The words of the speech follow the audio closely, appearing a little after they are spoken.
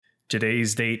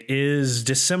Today's date is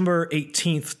December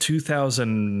 18th,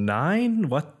 2009.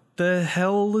 What the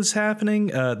hell is happening?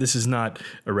 This is not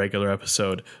a regular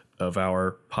episode of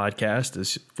our podcast.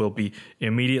 This will be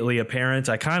immediately apparent.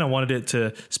 I kind of wanted it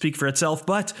to speak for itself,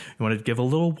 but I wanted to give a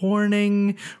little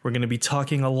warning. We're going to be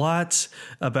talking a lot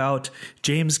about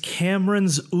James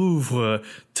Cameron's oeuvre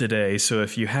today. So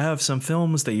if you have some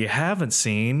films that you haven't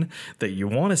seen that you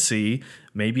want to see,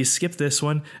 maybe skip this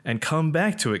one and come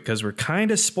back to it, because we're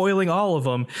kind of spoiling all of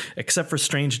them except for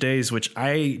Strange Days, which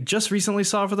I just recently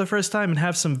saw for the first time and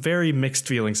have some very mixed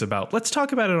feelings about. Let's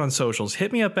talk about it on socials.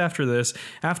 Hit me up after this,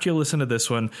 after you listen to this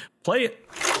one. Play it.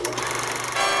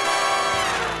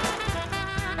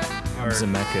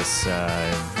 Zemeckis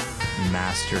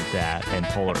mastered that and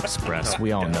Polar Express.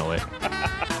 We all know it.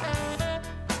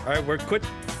 All right, we're quit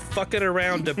fucking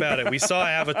around about it. We saw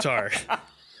Avatar.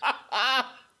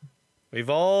 We've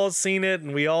all seen it,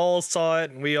 and we all saw it,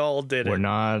 and we all did it.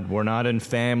 We're not in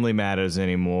Family Matters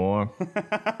anymore.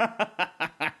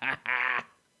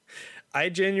 I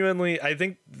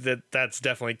think that's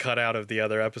definitely cut out of the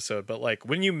other episode. But like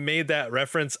when you made that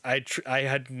reference, I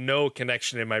had no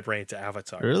connection in my brain to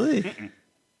Avatar. Really?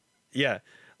 Yeah,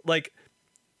 like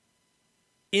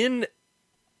in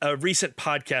a recent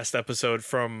podcast episode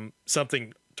from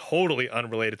something totally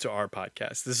unrelated to our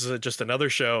podcast. This is just another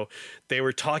show. They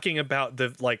were talking about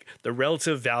the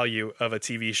relative value of a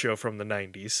TV show from the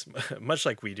 90s, much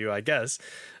like we do, I guess.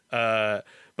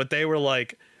 But they were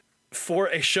like, for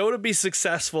a show to be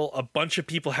successful, a bunch of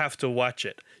people have to watch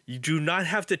it. You do not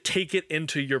have to take it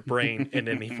into your brain in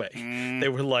any way. They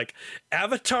were like,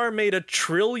 Avatar made $1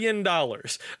 trillion.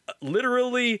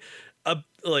 Literally, a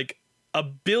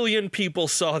billion people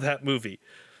saw that movie.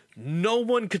 No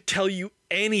one could tell you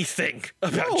anything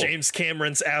about James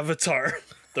Cameron's Avatar,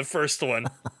 the first one.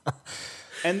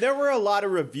 And there were a lot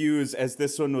of reviews as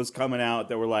this one was coming out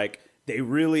that were like, the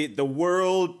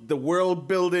world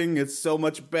building is so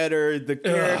much better. The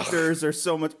characters are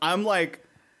so much. I'm like,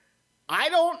 I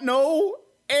don't know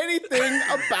anything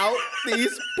about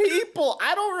these people.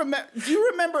 I don't remember. Do you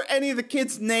remember any of the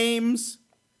kids' names?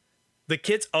 The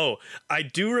kids? Oh, I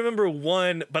do remember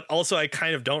one, but also I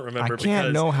kind of don't remember. I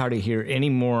can't know how to hear any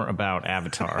more about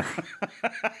Avatar.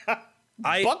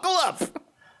 Buckle up.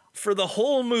 For the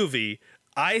whole movie,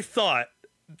 I thought,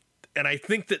 and I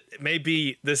think that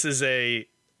maybe this is a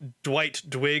Dwight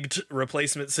Dwigged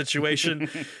replacement situation,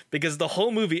 because the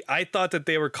whole movie, I thought that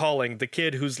they were calling the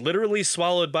kid who's literally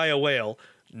swallowed by a whale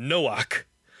Noak.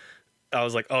 I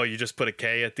was like, oh, you just put a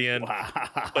K at the end. Wow.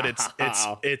 But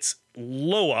it's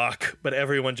Loak, but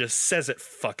everyone just says it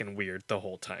fucking weird the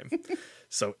whole time.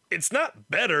 So it's not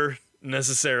better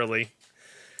necessarily.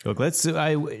 Look,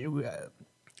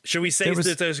 should we say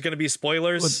that there's going to be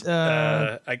spoilers?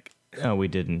 No, we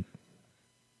didn't.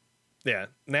 Yeah,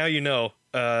 now you know.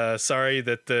 Sorry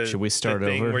that the should we start the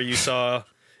thing over? Where you saw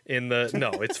in the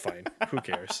no, it's fine. Who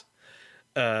cares?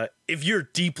 If you're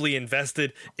deeply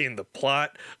invested in the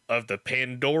plot of the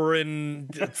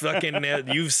Pandoran fucking,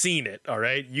 you've seen it, all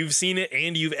right? You've seen it,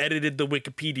 and you've edited the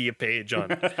Wikipedia page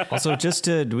on it. Also,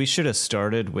 we should have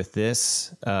started with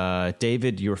this.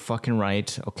 David, you're fucking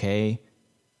right, okay?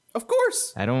 Of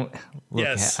course. I don't... Look,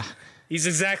 yes, he's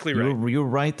exactly right. You're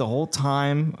right the whole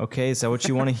time, okay? Is that what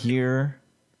you want to hear?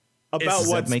 About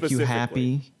what does that make you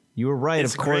happy? You were right.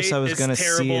 It's of course great, I was going to see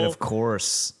it, terrible. of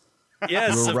course.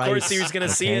 Yes, of right. course he was going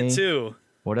to see it too.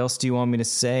 What else do you want me to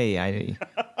say?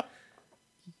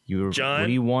 John? What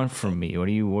do you want from me? What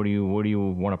do you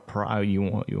want to prize? You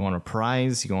want a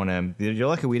prize? You're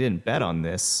lucky we didn't bet on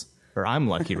this, or I'm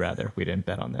lucky rather we didn't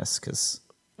bet on this because.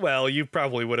 Well, you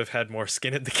probably would have had more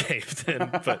skin in the game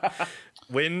then. But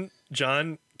when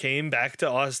John came back to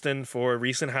Austin for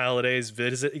recent holidays,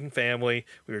 visiting family,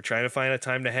 we were trying to find a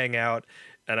time to hang out.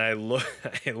 And I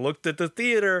looked at the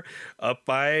theater up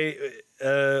by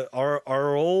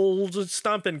our old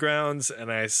stomping grounds,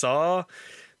 and I saw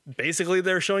basically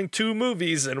they're showing two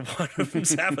movies, and one of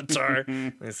them's Avatar.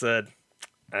 I said,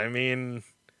 I mean,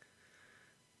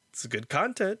 it's good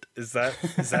content. Is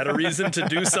that a reason to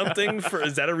do something?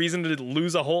 Is that a reason to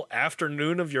lose a whole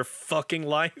afternoon of your fucking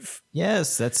life?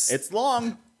 Yes, it's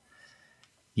long.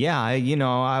 Yeah,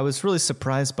 I was really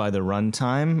surprised by the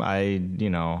runtime.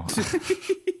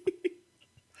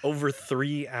 Over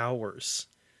 3 hours.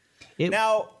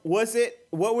 Now, what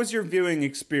was your viewing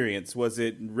experience? Was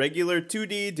it regular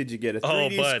 2D? Did you get a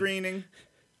 3D screening?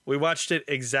 We watched it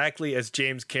exactly as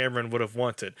James Cameron would have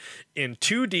wanted, in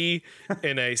 2D,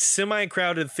 in a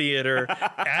semi-crowded theater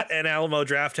at an Alamo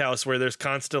Drafthouse where there's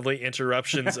constantly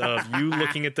interruptions of you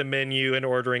looking at the menu and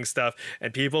ordering stuff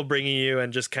and people bringing you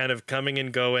and just kind of coming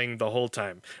and going the whole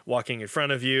time, walking in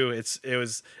front of you. It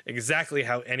was exactly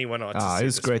how anyone ought to see it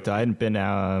was great, though. I hadn't been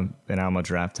in Alamo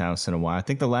Drafthouse in a while. I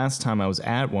think the last time I was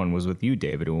at one was with you,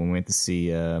 David, when we went to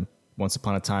see Once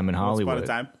Upon a Time in Hollywood. Once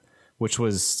Upon a Time. Which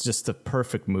was just the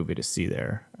perfect movie to see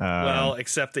there. Well,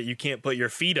 except that you can't put your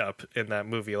feet up in that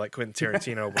movie like Quentin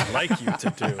Tarantino would like you to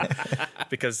do,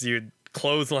 because you'd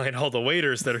clothesline all the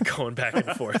waiters that are going back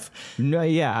and forth. No,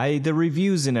 yeah, the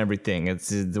reviews and everything. It's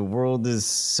the world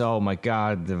is, oh my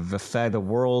god, the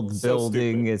world So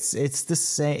building. It's the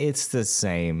same. It's the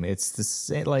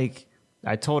same. Like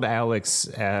I told Alex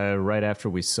right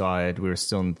after we saw it, we were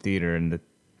still in the theater, and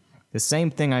the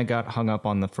same thing I got hung up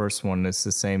on the first one is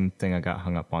the same thing I got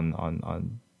hung up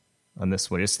on this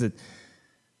one.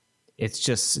 It's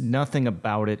just nothing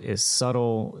about it is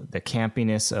subtle. The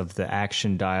campiness of the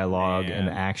action dialogue and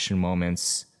the action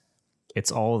moments,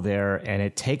 it's all there, and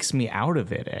it takes me out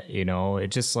of it. You know, it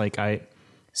just like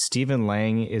Stephen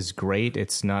Lang is great.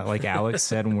 It's not like Alex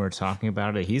said when we were talking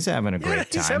about it. He's having a great time.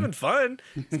 He's having fun.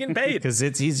 He's getting paid. Because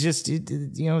he's just,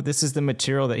 this is the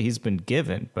material that he's been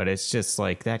given, but it's just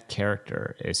like that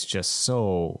character is just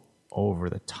so over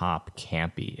the top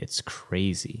campy. It's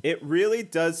crazy. It really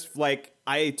does. Like,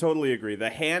 I totally agree. The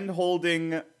hand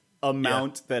holding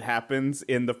amount that happens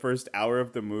in the first hour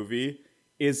of the movie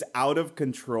is out of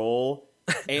control.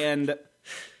 And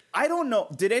I don't know.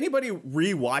 Did anybody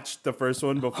rewatch the first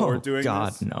one before doing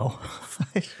God, this? no.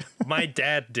 My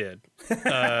dad did.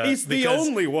 He's the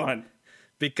only one.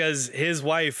 Because his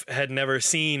wife had never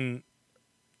seen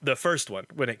the first one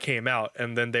when it came out,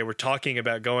 and then they were talking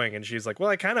about going, and she's like, well,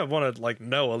 I kind of want to like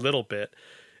know a little bit,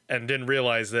 and didn't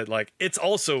realize that like it's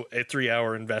also a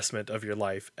 3-hour investment of your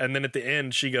life. And then at the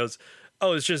end she goes,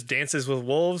 oh, it's just Dances with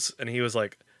Wolves, and he was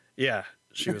like, yeah.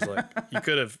 She was like, you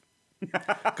could have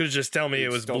just tell me it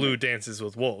was Blue Dances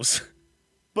with Wolves.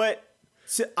 But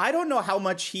I don't know how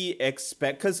much he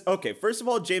expects. Because, okay, first of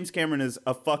all, James Cameron is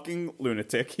a fucking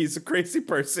lunatic. He's a crazy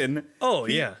person. Oh,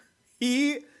 yeah.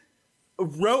 He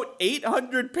wrote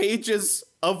 800 pages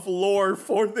of lore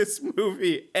for this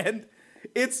movie, and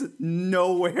it's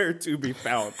nowhere to be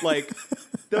found. Like,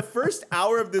 the first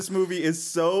hour of this movie is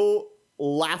so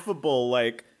laughable.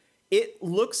 Like, it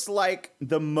looks like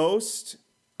the most...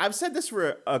 I've said this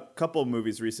for a couple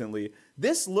movies recently.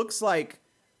 This looks like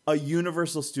a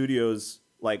Universal Studios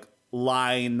like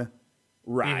line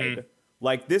ride. Mm-hmm.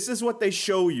 Like, this is what they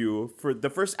show you for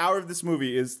the first hour of this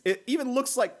movie. It even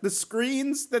looks like the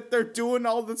screens that they're doing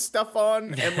all this stuff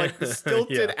on, and like the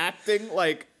stilted acting.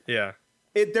 Like,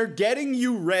 they're getting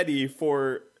you ready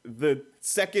for the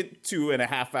second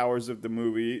 2.5 hours of the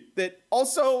movie that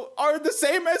also are the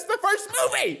same as the first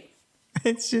movie.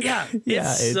 It's just,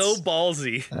 it's so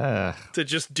ballsy to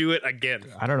just do it again.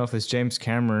 I don't know if it's James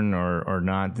Cameron or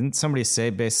not. Didn't somebody say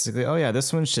basically, oh yeah,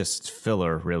 this one's just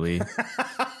filler, really,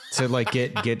 to like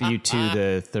get you to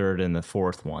the third and the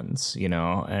fourth ones, you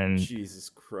know? And Jesus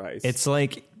Christ, it's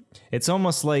like I feel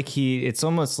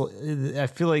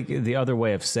like the other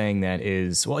way of saying that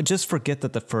is, well, just forget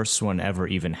that the first one ever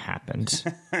even happened.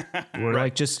 We're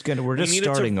like we're just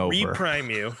starting over.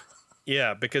 Reprime you.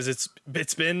 Yeah, because it's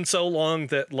been so long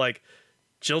that like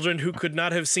children who could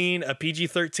not have seen a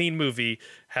PG-13 movie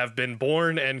have been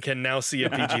born and can now see a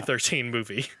PG-13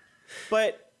 movie.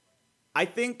 But I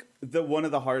think one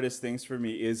of the hardest things for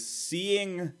me is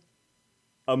seeing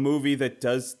a movie that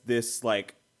does this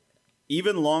like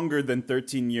even longer than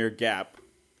 13-year gap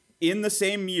in the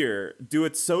same year do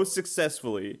it so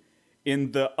successfully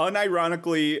in the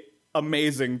unironically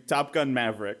amazing Top Gun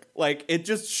Maverick. Like, it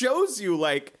just shows you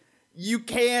like you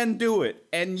can do it,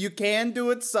 and you can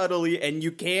do it subtly, and you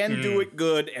can do it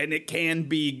good, and it can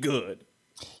be good.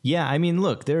 Yeah, I mean,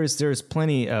 look, there's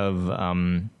plenty of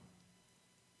over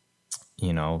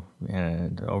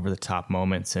the top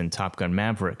moments in Top Gun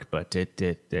Maverick, but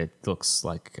it looks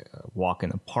like a walk in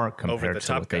the park compared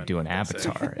to what they do in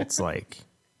Avatar. It's like,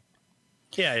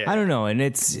 yeah, I don't know, and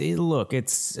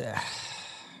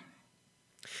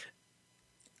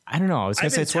I don't know. I was going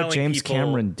to say it's what James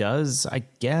Cameron does, I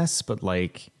guess, but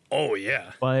like... Oh,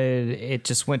 yeah. But it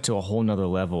just went to a whole nother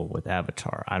level with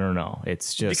Avatar. I don't know.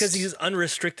 It's just... Because he's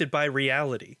unrestricted by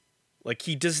reality. Like,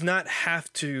 he does not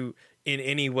have to in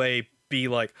any way be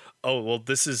like, oh, well,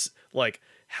 this is like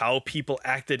how people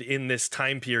acted in this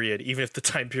time period, even if the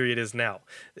time period is now.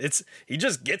 He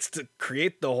just gets to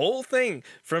create the whole thing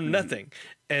from nothing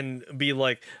and be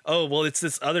like, oh, well, it's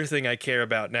this other thing I care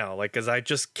about now. Like, cause I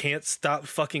just can't stop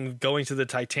fucking going to the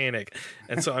Titanic.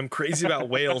 And so I'm crazy about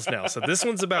whales now. So this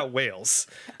one's about whales.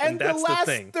 And that's the last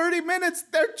the thing. 30 minutes,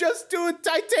 they're just doing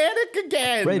Titanic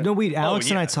again. Right? No, Alex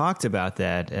and yeah. I talked about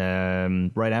that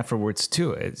right afterwards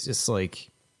too. It's just like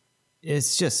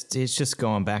it's just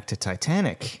going back to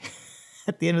Titanic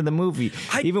at the end of the movie.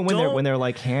 Even when they're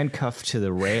like handcuffed to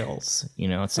the rails, you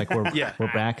know, it's like we're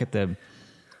back at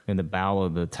in the bow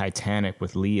of the Titanic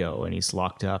with Leo, and he's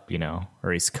locked up, you know,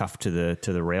 or he's cuffed to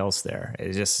the rails there.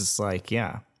 It's like,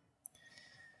 yeah,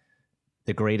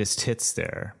 the greatest hits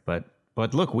there. But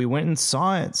look, we went and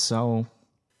saw it, so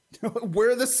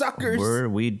we're the suckers.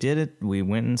 We did it. We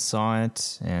went and saw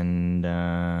it, and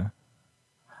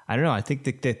I don't know. I think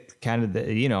that kind of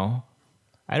you know,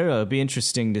 I don't know. It'd be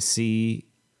interesting to see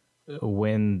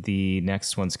when the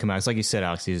next ones come out. It's like you said,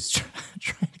 Alex. He's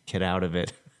trying to get out of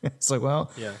it. It's like,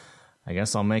 well, yeah, I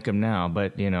guess I'll make them now.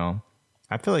 But, you know,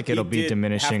 I feel like it'll be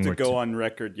diminishing. He have to go on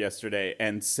record yesterday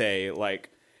and say, like,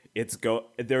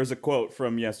 there's a quote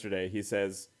from yesterday. He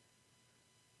says,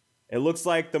 it looks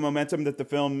like the momentum that the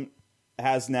film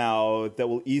has now that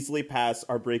will easily pass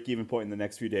our break-even point in the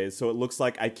next few days. So it looks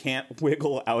like I can't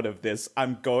wiggle out of this.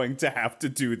 I'm going to have to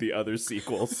do the other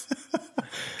sequels.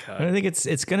 I think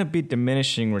it's going to be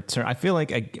diminishing return. I feel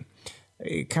like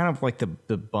kind of like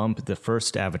the bump the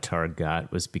first Avatar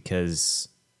got was because,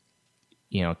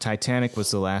 you know, Titanic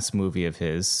was the last movie of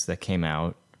his that came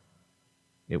out.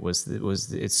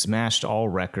 It smashed all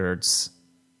records,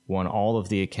 won all of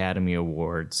the Academy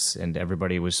Awards, and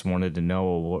everybody wanted to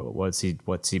know what's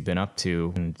he been up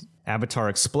to. And Avatar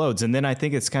explodes, and then I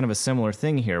think it's kind of a similar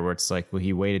thing here, where it's like, well,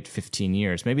 he waited 15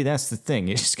 years. Maybe that's the thing.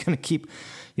 He's got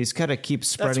to keep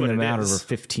spreading them out over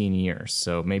 15 years.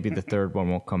 So maybe the third one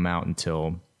won't come out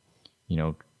until, you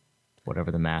know,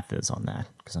 whatever the math is on that,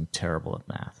 because I'm terrible at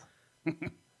math.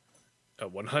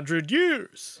 100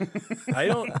 years. I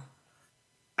don't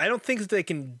think that they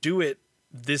can do it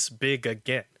this big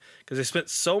again, because they spent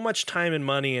so much time and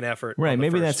money and effort. Right. On the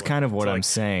Maybe first that's one. kind of what So, I'm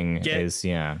saying is,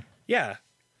 yeah. Yeah.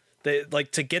 They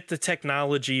like to get the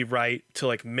technology right to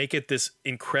like make it this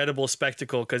incredible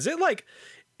spectacle, because it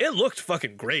looked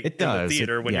fucking great in the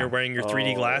theater when you're wearing your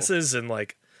 3D glasses and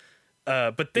like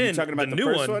but then talking about the the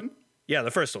new first one? one? Yeah,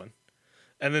 the first one.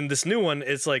 And then this new one,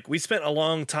 it's like we spent a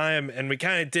long time and we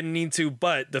kind of didn't need to,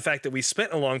 but the fact that we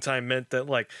spent a long time meant that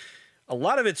like a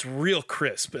lot of it's real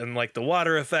crisp, and like the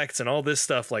water effects and all this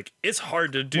stuff, like it's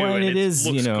hard to do. Well, and it is,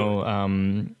 looks you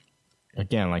know,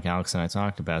 again, like Alex and I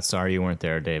talked about. Sorry you weren't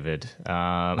there, David.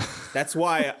 That's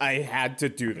why I had to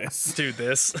do this. do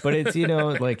this. But it's, you know,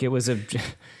 like it was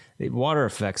water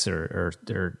effects are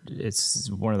it's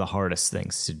one of the hardest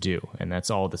things to do, and that's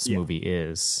all this movie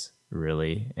is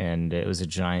really. And it was a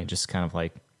giant, just kind of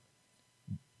like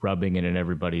rubbing it in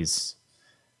everybody's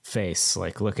face,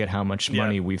 like, look at how much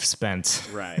money we've spent.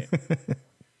 Right.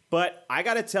 But I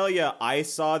gotta tell you, I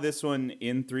saw this one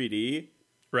in 3D.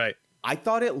 Right. I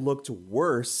thought it looked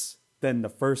worse than the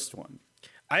first one.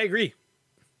 I agree.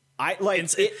 I like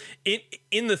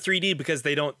in the 3D because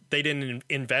they didn't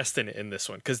invest in it in this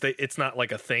one, because it's not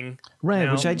like a thing, right?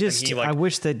 now, Which I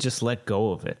wish they'd just let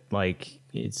go of it. Like,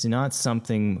 it's not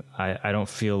something I don't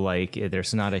feel like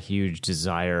there's not a huge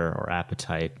desire or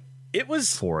appetite. It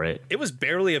was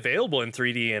barely available in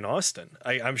 3D in Austin.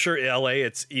 I'm sure LA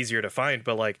it's easier to find,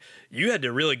 but like you had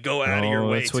to really go out of your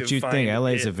way. That's what to you find think. LA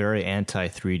is it. a very anti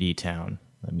 3D town.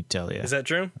 Let me tell you. Is that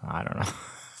true? I don't know.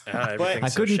 I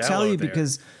couldn't tell you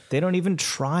because they don't even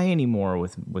try anymore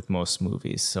with most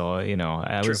movies. So, you know,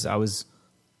 I don't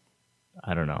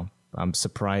know. I'm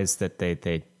surprised that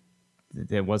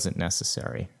it wasn't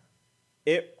necessary.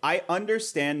 I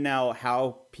understand now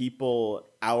how people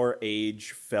our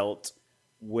age felt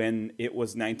when it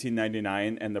was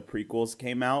 1999 and the prequels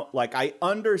came out. Like, I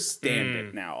understand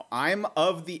it now. I'm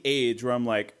of the age where I'm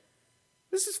like,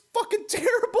 this is fucking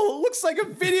terrible. It looks like a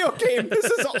video game. This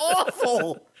is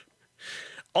awful.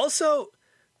 Also,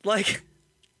 like,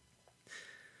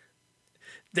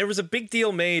 there was a big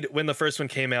deal made when the first one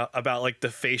came out about like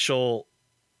the facial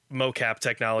mocap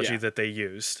technology that they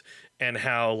used, and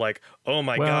how like, oh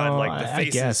my god, like the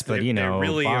faces. I guess, but you know,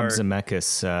 really Bob are...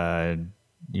 Zemeckis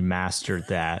mastered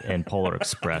that in Polar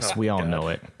Express. We all know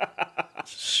it.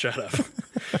 Shut up.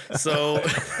 So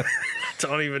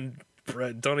don't even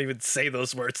say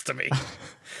those words to me.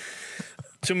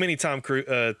 Too many Tom Cruise.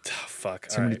 Too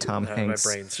many Tom Hanks.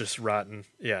 My brain's just rotten.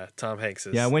 Yeah, Tom Hanks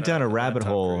is. Yeah, I went down a rabbit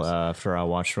hole after I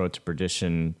watched Road to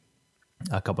Perdition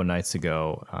a couple nights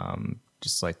ago.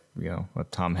 just like,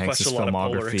 Tom Hanks' Watched a lot of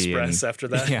Polar filmography. Express after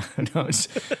that. Yeah, no,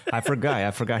 I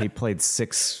forgot he played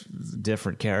 6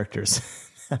 different characters in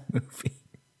that movie.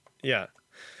 Yeah.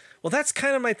 Well, that's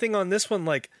kind of my thing on this one.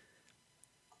 Like,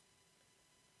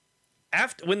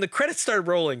 when the credits started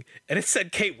rolling and it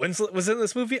said Kate Winslet was in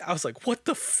this movie, I was like, what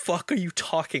the fuck are you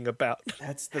talking about?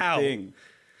 That's the thing.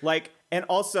 Like, and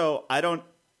also, I don't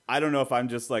know if I'm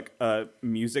just like a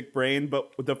music brain,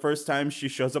 but the first time she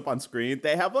shows up on screen,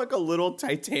 they have like a little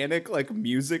Titanic like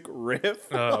music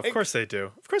riff. Of course they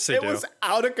do. Of course they do. It was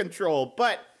out of control.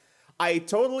 But I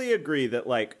totally agree that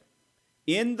like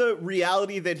in the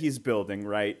reality that he's building,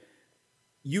 right,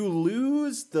 you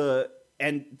lose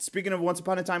and speaking of Once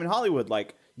Upon a Time in Hollywood,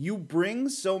 like you bring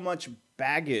so much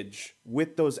baggage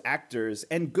with those actors,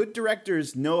 and good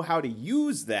directors know how to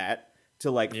use that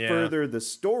to like further the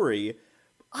story.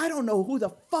 I don't know who the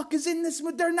fuck is in this.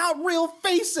 They're not real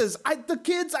faces. The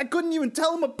kids, I couldn't even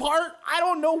tell them apart. I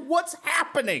don't know what's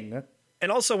happening.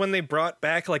 And also when they brought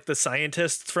back like the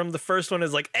scientists from the first one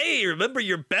is like, hey, remember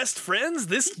your best friends?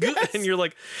 This good. Yes. And you're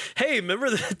like, hey,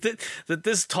 remember that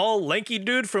this tall, lanky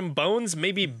dude from Bones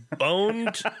maybe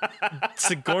boned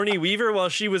Sigourney Weaver while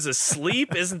she was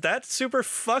asleep? Isn't that super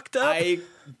fucked up?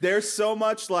 There's so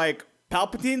much like,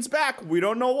 Palpatine's back. We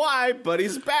don't know why, but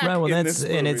he's back. Right, well, in this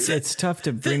movie. and it's tough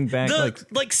to bring back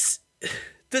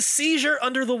the seizure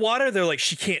under the water. They're like,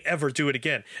 she can't ever do it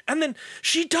again, and then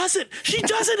she doesn't. She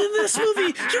does it in this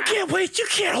movie. You can't wait. You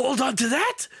can't hold on to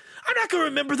that. I'm not gonna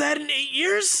remember that in 8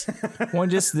 years. Well,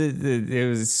 just it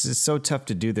was just so tough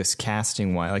to do this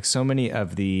casting wise. Like so many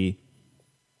of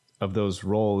those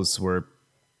roles were,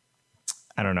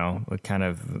 I don't know, kind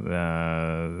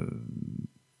of.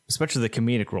 Especially the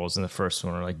comedic roles in the first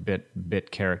one are like bit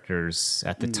characters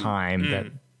at the time that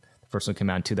the first one came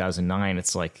out in 2009.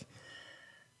 It's like,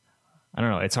 I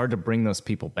don't know. It's hard to bring those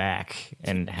people back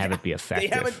and have it be effective.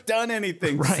 They haven't done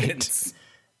anything since.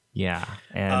 Yeah.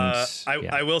 And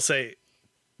I will say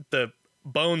the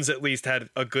Bones at least had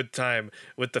a good time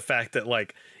with the fact that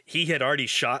like he had already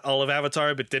shot all of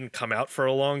Avatar, but didn't come out for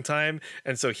a long time.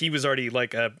 And so he was already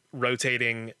like a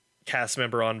rotating cast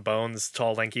member on Bones,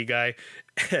 tall, lanky guy.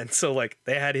 And so like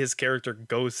they had his character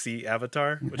go see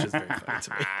Avatar, which is very funny to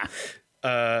me.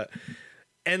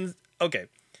 And okay,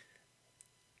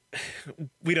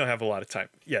 we don't have a lot of time.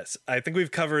 Yes, I think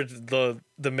we've covered the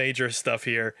major stuff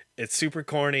here. It's super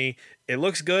corny. It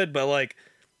looks good, but like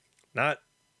not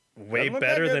way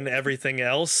better than everything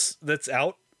else that's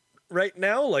out right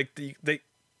now. Like the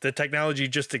technology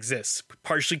just exists,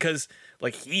 partially because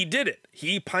like he did it,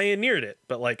 he pioneered it,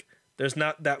 but like there's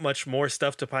not that much more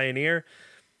stuff to pioneer.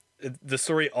 The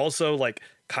story also like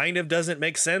kind of doesn't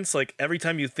make sense. Like every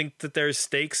time you think that there's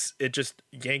stakes, it just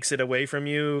yanks it away from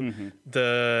you. Mm-hmm.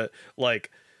 The like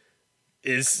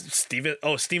is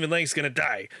Stephen Lang's gonna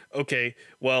die. Okay,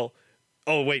 well,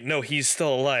 oh wait, no, he's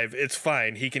still alive. It's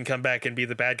fine. He can come back and be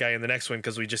the bad guy in the next one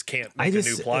because we just can't make a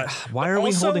new plot. Why are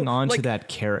we holding on to that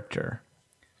character?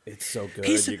 It's so good.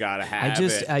 You gotta have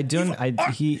it.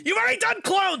 You've already done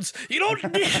clones. You don't.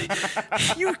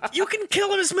 you can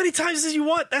kill him as many times as you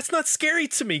want. That's not scary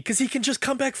to me because he can just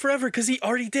come back forever because he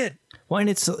already did. Well, and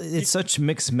it's such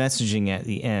mixed messaging at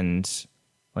the end,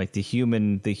 like the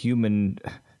human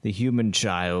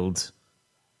child.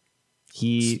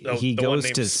 He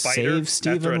goes to save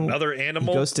Stephen. Another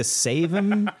animal. He goes to save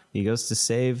him. He goes to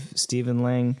save Stephen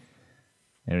Lang.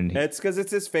 And it's because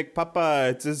it's his fake papa.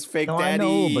 It's his fake daddy. I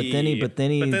know, but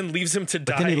then leaves him to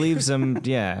die. But then he leaves him,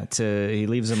 he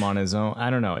leaves him on his own.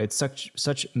 I don't know. It's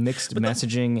such mixed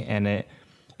messaging, and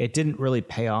it didn't really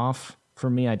pay off for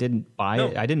me. I didn't buy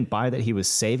it. I didn't buy that he was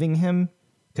saving him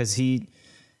because the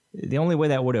only way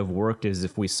that would have worked is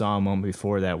if we saw a moment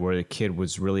before that where the kid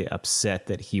was really upset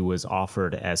that he was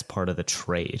offered as part of the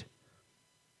trade.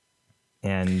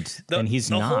 And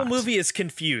he's not. The whole movie is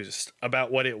confused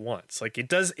about what it wants. Like it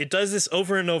does this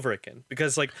over and over again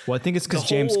because like. Well, I think it's because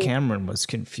James Cameron was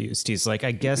confused. He's like,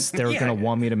 I guess they're going to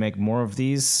want me to make more of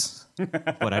these,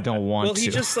 but I don't want to. Well, he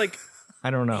just like. I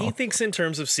don't know. He thinks in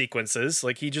terms of sequences.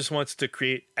 Like he just wants to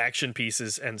create action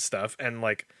pieces and stuff. And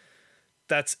like,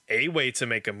 that's a way to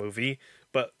make a movie.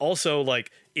 But also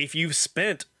like, if you've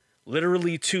spent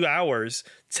literally 2 hours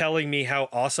telling me how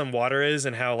awesome water is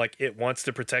and how like it wants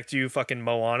to protect you fucking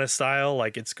Moana style,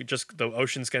 like it's just the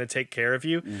ocean's going to take care of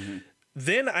you,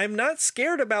 then I'm not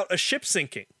scared about a ship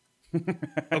sinking.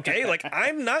 Okay, like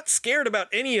I'm not scared about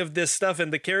any of this stuff,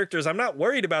 and the characters, I'm not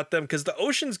worried about them because the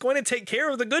ocean's going to take care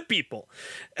of the good people.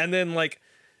 And then like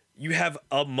you have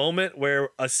a moment where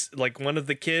like one of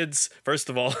the kids, first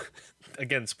of all,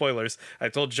 again, spoilers, I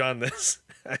told John this.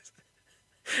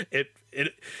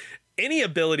 any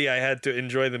ability I had to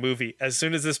enjoy the movie, as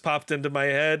soon as this popped into my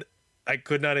head, I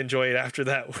could not enjoy it after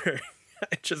that, where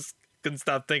I just couldn't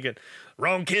stop thinking,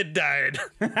 wrong kid died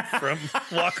from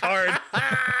Walk Hard.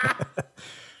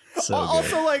 So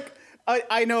Also, good. like,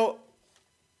 I know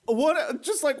one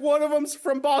of them's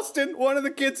from Boston. One of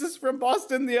the kids is from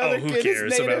Boston. The other who kid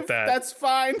cares is native. about that? That's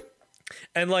fine.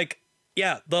 And like,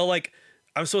 yeah,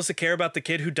 I'm supposed to care about the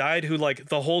kid who died, who like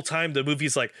the whole time the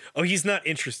movie's like, oh, he's not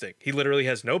interesting. He literally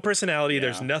has no personality. Yeah.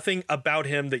 There's nothing about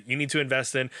him that you need to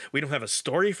invest in. We don't have a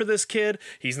story for this kid.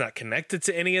 He's not connected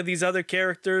to any of these other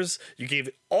characters. You gave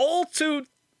it all to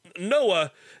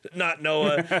Noah, not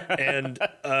Noah.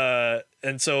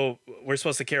 and so we're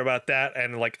supposed to care about that.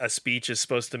 And like a speech is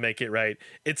supposed to make it right.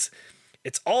 It's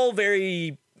all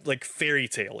very like fairy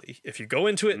tale-y if you go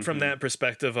into it from that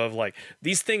perspective of like,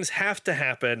 these things have to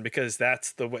happen because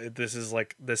that's the way. This is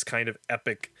like this kind of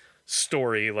epic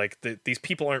story. Like these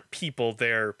people aren't people,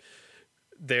 they're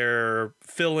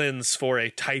fill-ins for a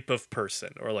type of person,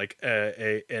 or like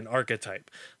an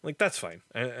archetype. Like, that's fine.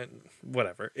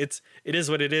 Whatever. It is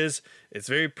what it is. It's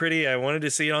very pretty. I wanted to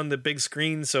see it on the big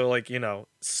screen, so like,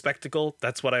 spectacle,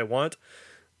 that's what I want.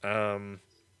 I'm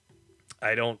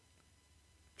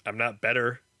not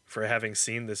better for having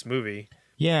seen this movie.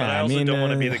 Yeah, But I also mean, don't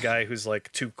want to be the guy who's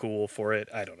like too cool for it.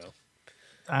 I don't know.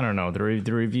 I don't know. The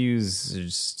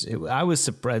reviews. I was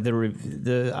surprised. The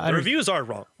Reviews are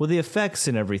wrong. Well, the effects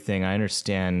and everything. I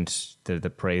understand the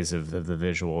praise of the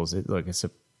visuals. It's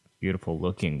a beautiful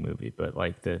looking movie, but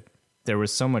like there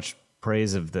was so much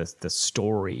praise of the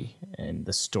story and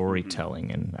the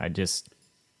storytelling, and I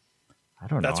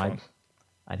don't know. That's wrong.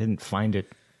 I didn't find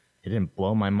it. It didn't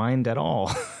blow my mind at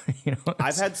all.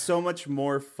 I've had so much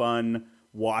more fun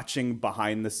watching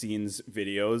behind the scenes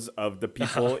videos of the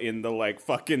people in the like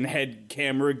fucking head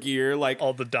camera gear, like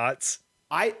All the dots.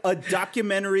 a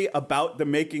documentary about the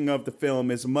making of the film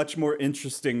is much more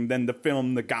interesting than the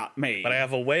film that got made. But I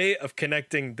have a way of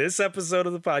connecting this episode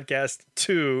of the podcast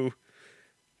to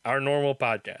our normal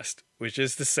podcast, which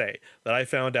is to say that I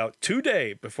found out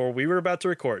today before we were about to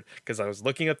record, because I was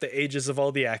looking up the ages of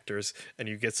all the actors, and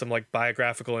you get some like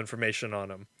biographical information on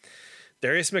them.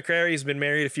 Darius McCrary has been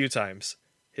married a few times.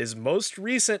 His most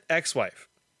recent ex-wife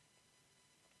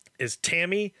is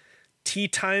Tammy Tea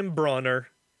Time Bronner.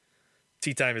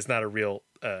 Tea Time is not a real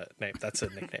name. That's a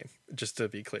nickname, just to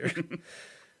be clear.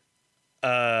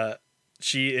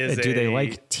 She is Do they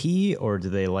like tea or do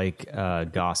they like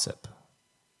gossip?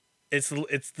 It's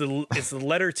the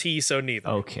letter T, so neither.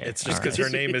 Okay, It's just all because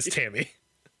right. her name is Tammy.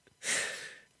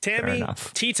 Tammy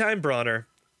enough. Tea Time Bronner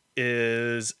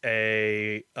is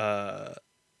a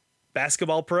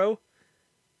basketball pro,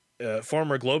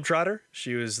 former Globetrotter.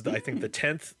 She was, I think, the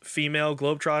 10th female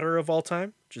Globetrotter of all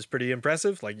time, which is pretty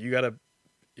impressive. Like, you gotta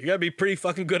be pretty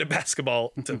fucking good at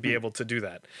basketball to be able to do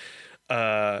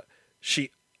that.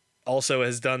 She also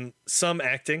has done some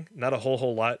acting, not a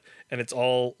whole lot, and it's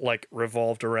all like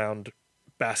revolved around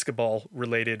basketball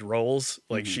related roles.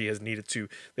 Like they've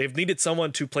needed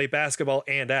someone to play basketball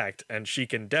and act, and she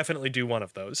can definitely do one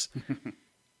of those.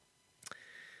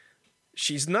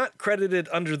 She's not credited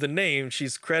under the name.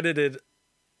 She's credited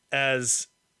as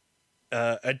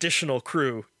additional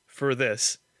crew for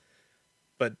this.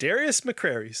 But Darius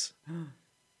McCrary's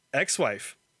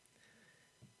ex-wife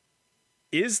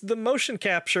is the motion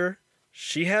capture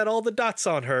she had all the dots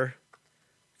on her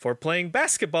for playing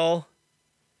basketball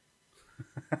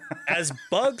as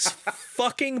Bugs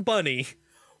fucking Bunny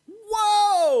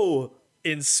Whoa!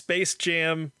 in Space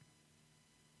Jam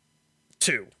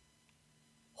 2.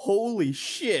 Holy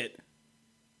shit.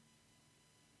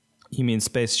 You mean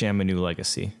Space Jam: A New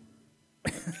Legacy?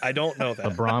 I don't know that.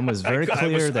 LeBron was very I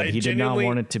clear was- that I he did not genuinely-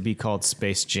 want it to be called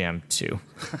Space Jam 2.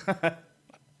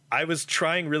 I was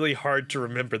trying really hard to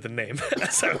remember the name.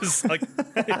 As I was like,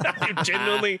 I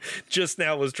genuinely just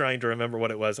now was trying to remember what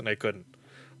it was, and I couldn't.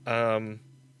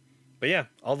 But yeah,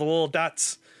 all the little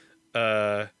dots.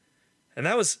 And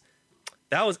that was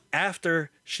after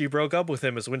she broke up with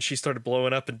him, is when she started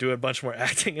blowing up and doing a bunch more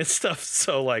acting and stuff.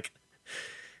 So like,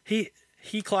 he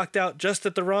clocked out just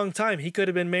at the wrong time. He could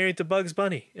have been married to Bugs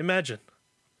Bunny. Imagine.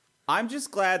 I'm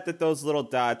just glad that those little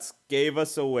dots gave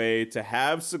us a way to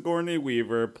have Sigourney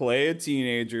Weaver play a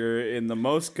teenager in the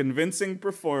most convincing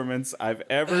performance I've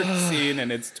ever seen,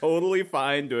 and it's totally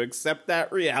fine to accept that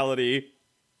reality.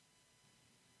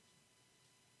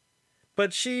 But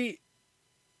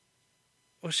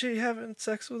was she having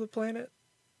sex with a planet?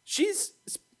 She's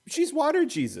water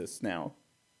Jesus now.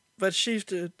 But she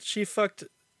fucked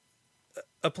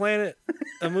a planet,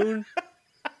 a moon.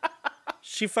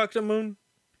 She fucked a moon.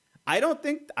 I don't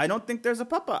think there's a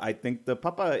papa. I think the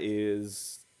papa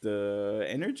is the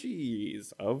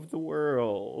energies of the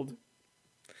world.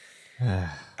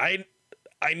 I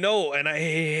know, and I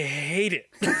hate it.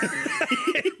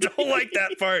 I don't like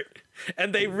that part.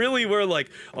 And they really were like,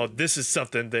 "Oh, this is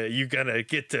something that you're gonna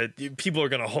get to. People are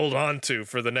gonna hold on to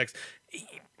for the next."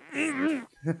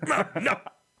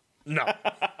 No.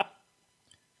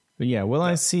 But yeah, will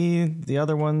I see the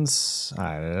other ones?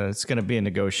 I don't know. It's going to be a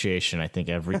negotiation, I think,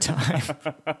 every time,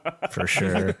 for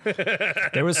sure.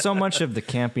 There was so much of the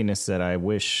campiness that I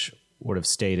wish would have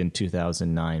stayed in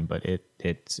 2009, but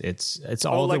it's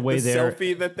all the way there.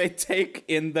 Selfie that they take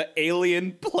in the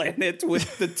alien planet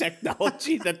with the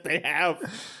technology that they have.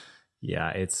 Yeah,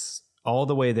 it's all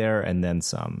the way there and then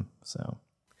some. So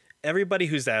Everybody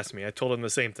who's asked me, I told them the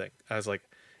same thing. I was like,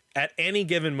 at any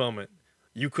given moment,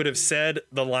 you could have said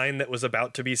the line that was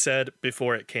about to be said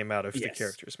before it came out of the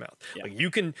character's mouth. Yeah. Like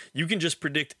you can just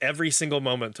predict every single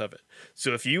moment of it.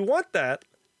 So if you want that,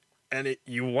 and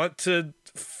you want to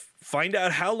find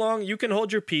out how long you can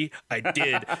hold your pee, I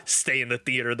did stay in the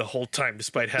theater the whole time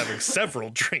despite having several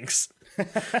drinks,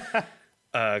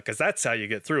 because that's how you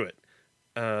get through it.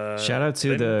 Shout out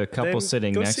to the couple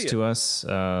sitting next to us,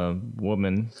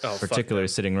 woman particularly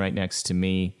sitting right next to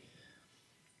me.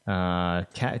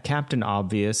 Captain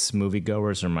Obvious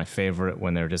moviegoers are my favorite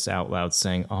when they're just out loud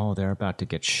saying, "Oh, they're about to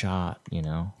get shot,"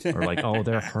 or like, "Oh,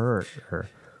 they're hurt," or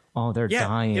 "Oh, they're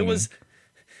dying."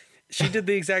 She did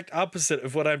the exact opposite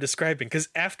of what I'm describing, because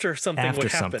after something would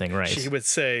happen, right. She would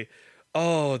say,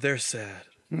 "Oh, they're sad.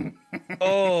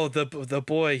 Oh, the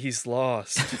boy, he's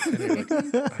lost." And you're like,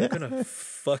 I'm gonna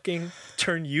fucking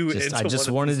turn you into. I just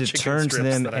wanted to turn to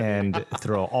them and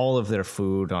throw all of their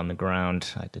food on the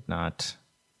ground. I did not.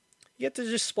 You have to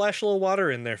just splash a little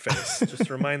water in their face. Just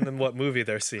remind them what movie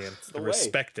they're seeing.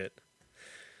 Respect it.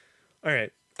 All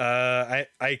right.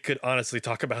 I could honestly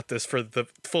talk about this for the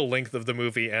full length of the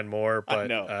movie and more,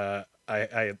 but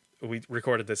we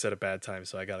recorded this at a bad time,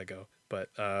 so I gotta go. But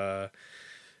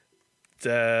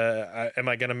am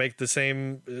I gonna make the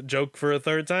same joke for a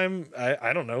third time?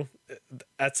 I don't know.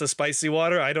 That's a spicy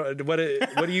water. I don't. What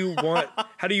do you want?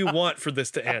 How do you want for this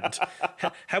to end?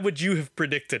 How would you have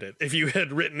predicted it if you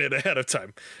had written it ahead of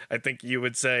time? I think you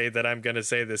would say that I'm gonna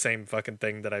say the same fucking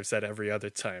thing that I've said every other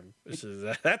time. Which is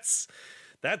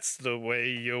that's the way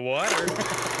you water.